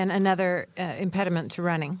 Again, another impediment to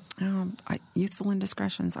running. Youthful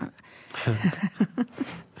indiscretions.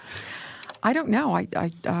 I don't know. I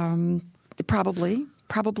probably.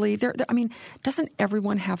 Doesn't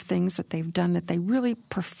everyone have things that they've done that they really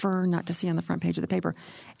prefer not to see on the front page of the paper?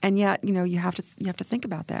 And yet, you have to think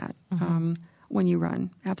about that when you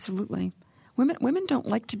run. Absolutely. Women don't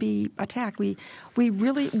like to be attacked. We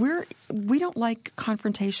don't like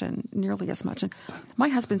confrontation nearly as much. And my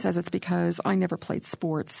husband says it's because I never played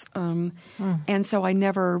sports, and so I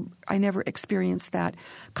never experienced that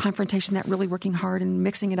confrontation, that really working hard and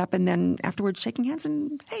mixing it up, and then afterwards shaking hands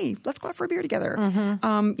and hey, let's go out for a beer together.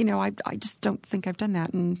 I just don't think I've done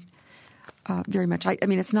that and very much.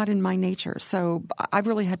 It's not in my nature, so I've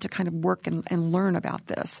really had to kind of work and learn about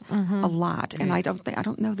this a lot. And I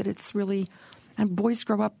don't know that it's really. And boys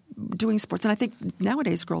grow up doing sports, and I think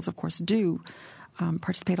nowadays girls, of course, do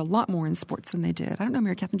participate a lot more in sports than they did. I don't know,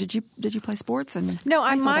 Mary Catherine, did you play sports? No,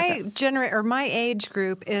 my age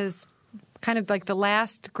group is kind of like the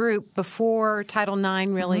last group before Title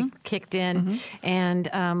IX really kicked in, and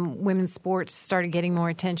women's sports started getting more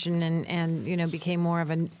attention and became more of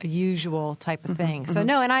a usual type of thing. So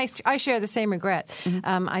no, and I share the same regret.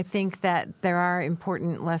 I think that there are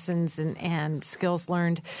important lessons and skills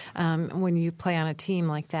learned when you play on a team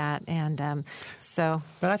like that, and so.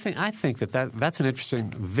 But I think that's an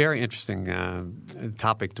very interesting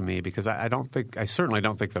topic to me, because I certainly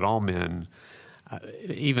don't think that all men.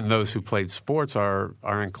 Even those who played sports are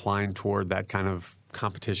inclined toward that kind of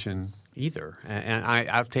competition either. And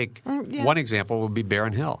I'll take one example would be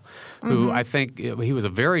Baron Hill, who I think he was a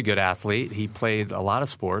very good athlete. He played a lot of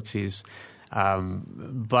sports.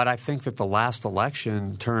 But I think that the last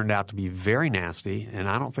election turned out to be very nasty. And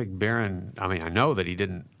I don't think Baron – I know that he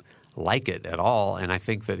didn't like it at all. And I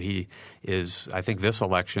think that I think this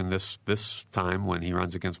election, this time when he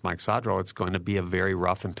runs against Mike Sodro, it's going to be a very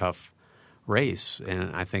rough and tough race,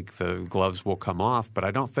 and I think the gloves will come off. But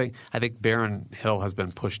I think Baron Hill has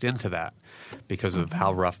been pushed into that because of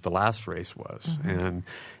how rough the last race was. And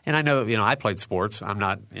I know I played sports. I'm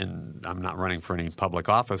not running for any public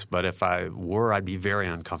office, but if I were, I'd be very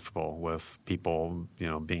uncomfortable with people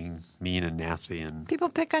being mean and nasty. And people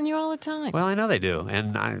pick on you all the time. Well, I know they do,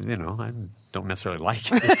 and I don't necessarily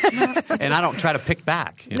like it, and I don't try to pick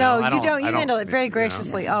back. No, you don't. You handle it very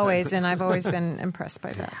graciously always, and I've always been impressed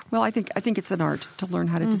by that. Well, I think it's an art to learn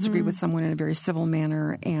how to disagree with someone in a very civil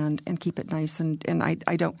manner and keep it nice. And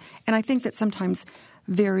I don't. And I think that sometimes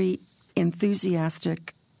very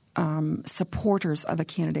enthusiastic supporters of a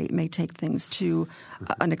candidate may take things to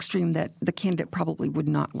an extreme that the candidate probably would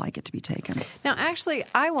not like it to be taken. Now, actually,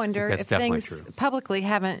 I wonder if things publicly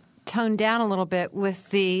haven't toned down a little bit with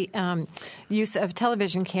the use of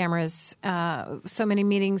television cameras. So many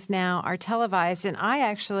meetings now are televised, and I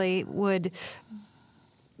actually would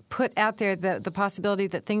put out there the possibility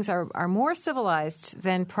that things are more civilized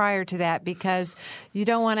than prior to that, because you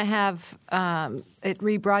don't want to have it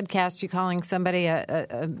rebroadcast you calling somebody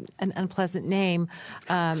an unpleasant name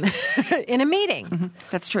in a meeting. Mm-hmm.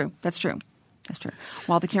 That's true.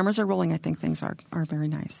 While the cameras are rolling, I think things are very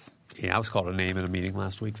nice. Yeah, I was called a name in a meeting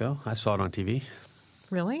last week, though. I saw it on TV.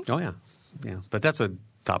 Really? Oh, yeah. Yeah. But that's a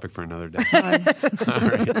topic for another day. All right.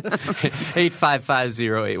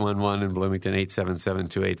 855-0811 in Bloomington,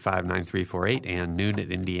 877-285-9348, and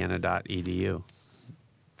noon@indiana.edu.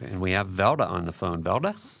 And we have Velda on the phone.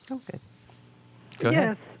 Velda? Oh, good. Go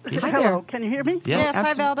ahead. Yes. Hi Hello. there. Can you hear me? Yes.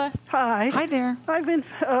 Hi, Velda. Hi. Hi there. I've been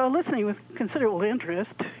listening with considerable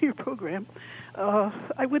interest to your program.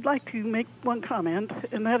 I would like to make one comment,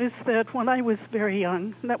 and that is that when I was very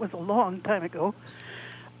young, and that was a long time ago,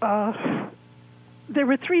 there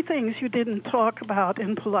were three things you didn't talk about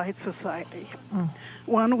in polite society.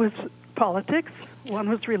 One was politics, one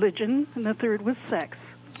was religion, and the third was sex.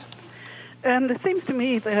 And it seems to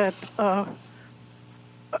me that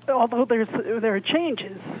although there are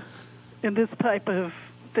changes in this type of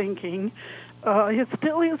thinking, it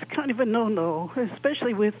still is kind of a no-no,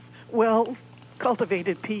 especially with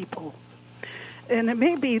well-cultivated people. And it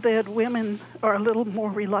may be that women are a little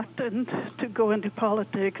more reluctant to go into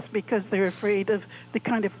politics because they're afraid of the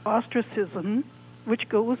kind of ostracism which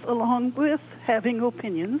goes along with having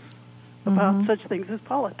opinions about such things as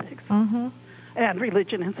politics and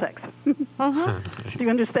religion and sex. Do you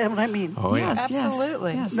understand what I mean? Oh, yeah. Yes,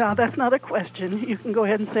 Absolutely. Yes. No, that's not a question. You can go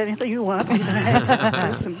ahead and say anything you want.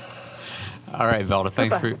 All right, Velda.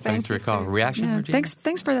 Thanks for your call. Reaction, Yeah, Regina?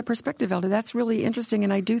 thanks for that perspective, Velda. That's really interesting,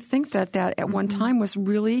 and I do think that at one time was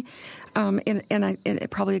really, and it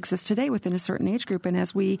probably exists today within a certain age group. And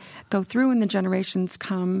as we go through and the generations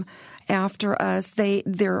come after us,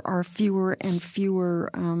 there are fewer and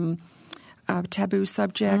fewer taboo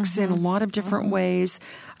subjects in a lot of different ways.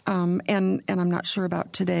 And I'm not sure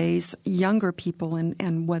about today's younger people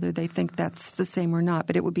and whether they think that's the same or not,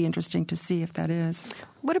 but it would be interesting to see if that is.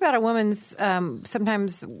 What about a woman's,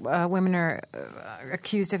 sometimes women are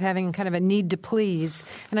accused of having kind of a need to please.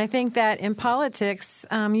 And I think that in politics,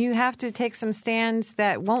 you have to take some stands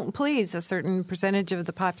that won't please a certain percentage of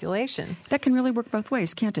the population. That can really work both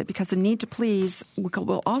ways, can't it? Because the need to please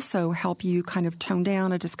will also help you kind of tone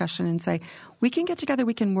down a discussion and say, we can get together,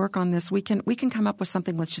 we can work on this, we can come up with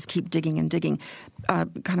something, let's just keep digging and digging,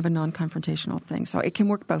 kind of a non-confrontational thing. So it can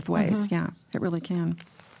work both ways. Yeah, it really can.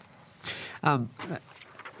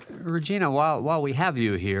 Regina, while we have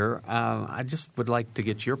you here, I just would like to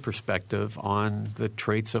get your perspective on the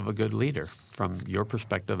traits of a good leader. From your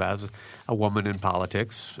perspective as a woman in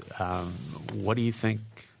politics, what do you think?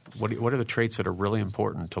 What are the traits that are really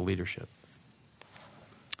important to leadership?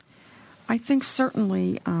 I think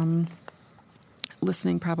certainly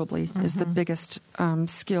listening probably is the biggest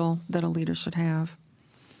skill that a leader should have.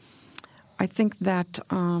 I think that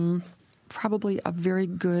probably a very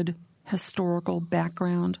good historical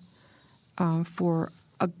background for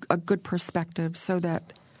a good perspective so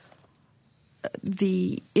that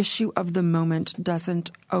the issue of the moment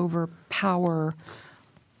doesn't overpower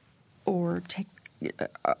or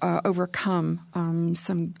overcome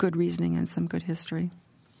some good reasoning and some good history.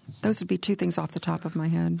 Those would be two things off the top of my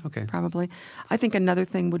head, probably. I think another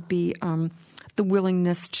thing would be the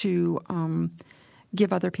willingness to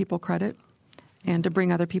give other people credit and to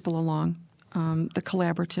bring other people along. The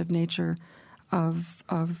collaborative nature of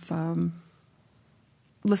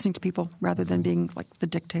listening to people rather than being like the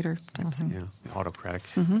dictator type thing. Yeah, autocratic.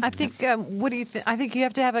 I think. What do you think? I think you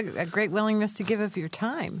have to have a great willingness to give of your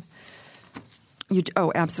time.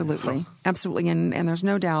 Absolutely, absolutely, and there's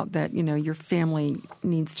no doubt that your family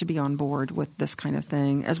needs to be on board with this kind of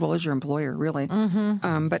thing, as well as your employer, really.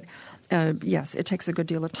 But yes, it takes a good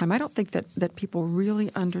deal of time. I don't think that people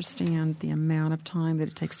really understand the amount of time that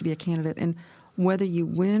it takes to be a candidate, and whether you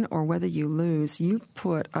win or whether you lose, you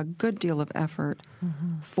put a good deal of effort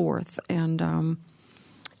forth, and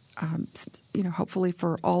hopefully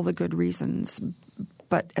for all the good reasons.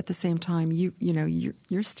 But at the same time,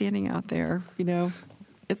 you're standing out there,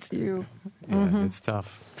 It's you. Yeah, it's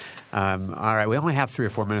tough. All right, we only have 3 or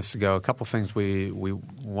 4 minutes to go. A couple things we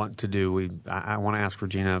want to do. I want to ask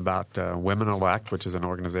Regina about Women Elect, which is an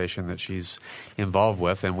organization that she's involved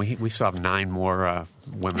with, and we still have 9 more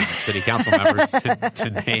women city council members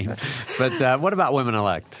to name. But what about Women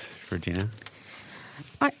Elect, Regina?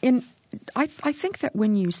 I think that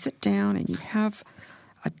when you sit down and you have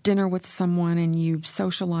a dinner with someone and you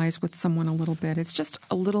socialize with someone a little bit, it's just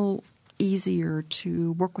a little easier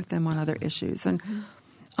to work with them on other issues. And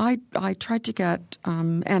I tried to get,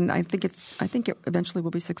 and I think it eventually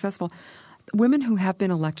will be successful, women who have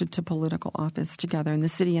been elected to political office together in the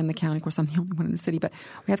city and the county. Of course, I'm the only one in the city, but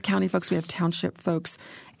we have county folks, we have township folks,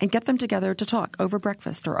 and get them together to talk over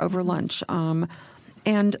breakfast or over lunch.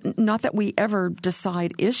 And not that we ever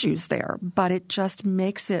decide issues there, but it just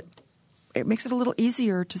makes it a little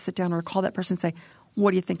easier to sit down or call that person and say,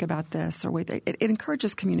 what do you think about this? Or it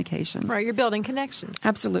encourages communication. Right, you're building connections.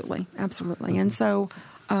 Absolutely. And so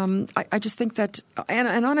I just think that,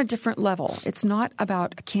 and on a different level, it's not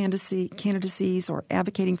about candidacies or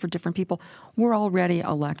advocating for different people. We're already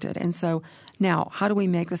elected. And so now, how do we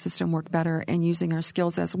make the system work better? And using our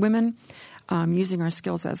skills as women, using our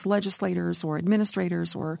skills as legislators or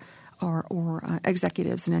administrators or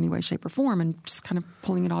executives in any way, shape, or form, and just kind of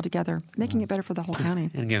pulling it all together, making it better for the whole county.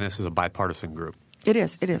 And again, this is a bipartisan group. It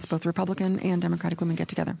is. Both Republican and Democratic women get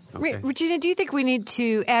together. Okay. Regina, do you think we need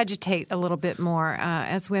to agitate a little bit more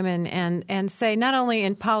as women and say not only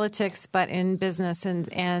in politics but in business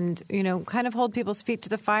and kind of hold people's feet to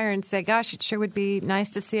the fire and say, gosh, it sure would be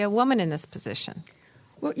nice to see a woman in this position?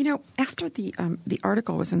 Well, after the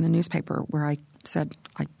article was in the newspaper where I said,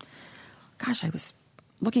 I was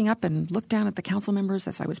looking up and looked down at the council members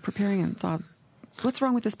as I was preparing and thought, what's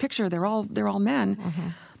wrong with this picture? They're all men. Mm-hmm.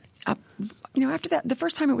 After that, the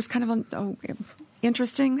first time it was kind of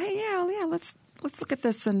interesting. Hey, yeah, let's look at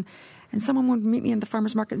this. And someone would meet me in the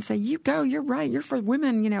farmer's market and say, you're right, you're for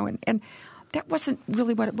women, and that wasn't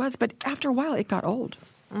really what it was. But after a while, it got old.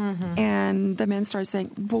 Mm-hmm. And the men started saying,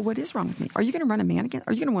 well, what is wrong with me? Are you going to run a man against?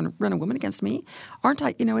 Are you going to want to run a woman against me? Aren't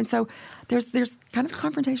I? And so there's kind of a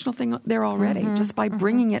confrontational thing there already. Mm-hmm. Just by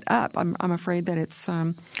bringing it up, I'm afraid that it's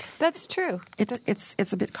that's true.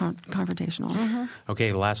 It's a bit confrontational. Mm-hmm.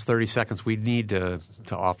 Okay, the last 30 seconds. We need to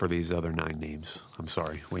offer these other 9 names. I'm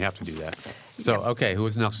sorry, we have to do that. So, okay, who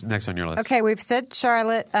is next on your list? Okay, we've said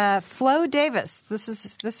Charlotte. Flo Davis. This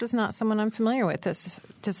is not someone I'm familiar with. Does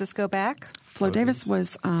this go back? Flo Davis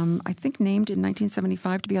was, I think, named in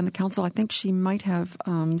 1975 to be on the council. I think she might have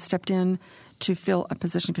stepped in to fill a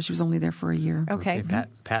position because she was only there for a year. Okay.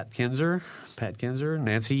 Pat Kinzer,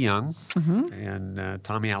 Nancy Young, and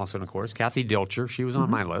Tommy Allison, of course. Kathy Dilcher, she was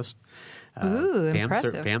on my list. Ooh,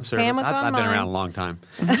 impressive. Pam Service. Pam was on I've been mine. around a long time.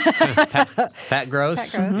 Pat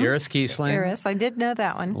Gross, Iris Kiesling. Iris, I did know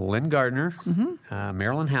that one. Lynn Gardner,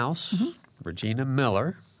 Marilyn House, Regina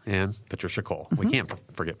Miller, and Patricia Cole. We can't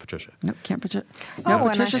forget Patricia. Nope, can't Patricia.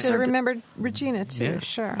 And I should have remembered Regina too. Yeah.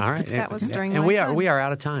 Sure. All right. That was during and my time. we are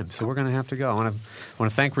out of time, so we're going to have to go. I want to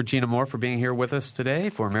thank Regina Moore for being here with us today.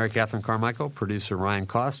 For Mary Catherine Carmichael, producer Ryan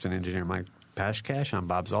Cost, and engineer Mike Pashkash, I'm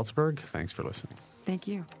Bob Zaltzberg. Thanks for listening. Thank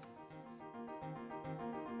you.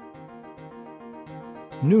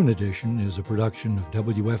 Noon Edition is a production of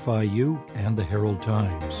WFIU and the Herald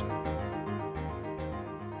Times.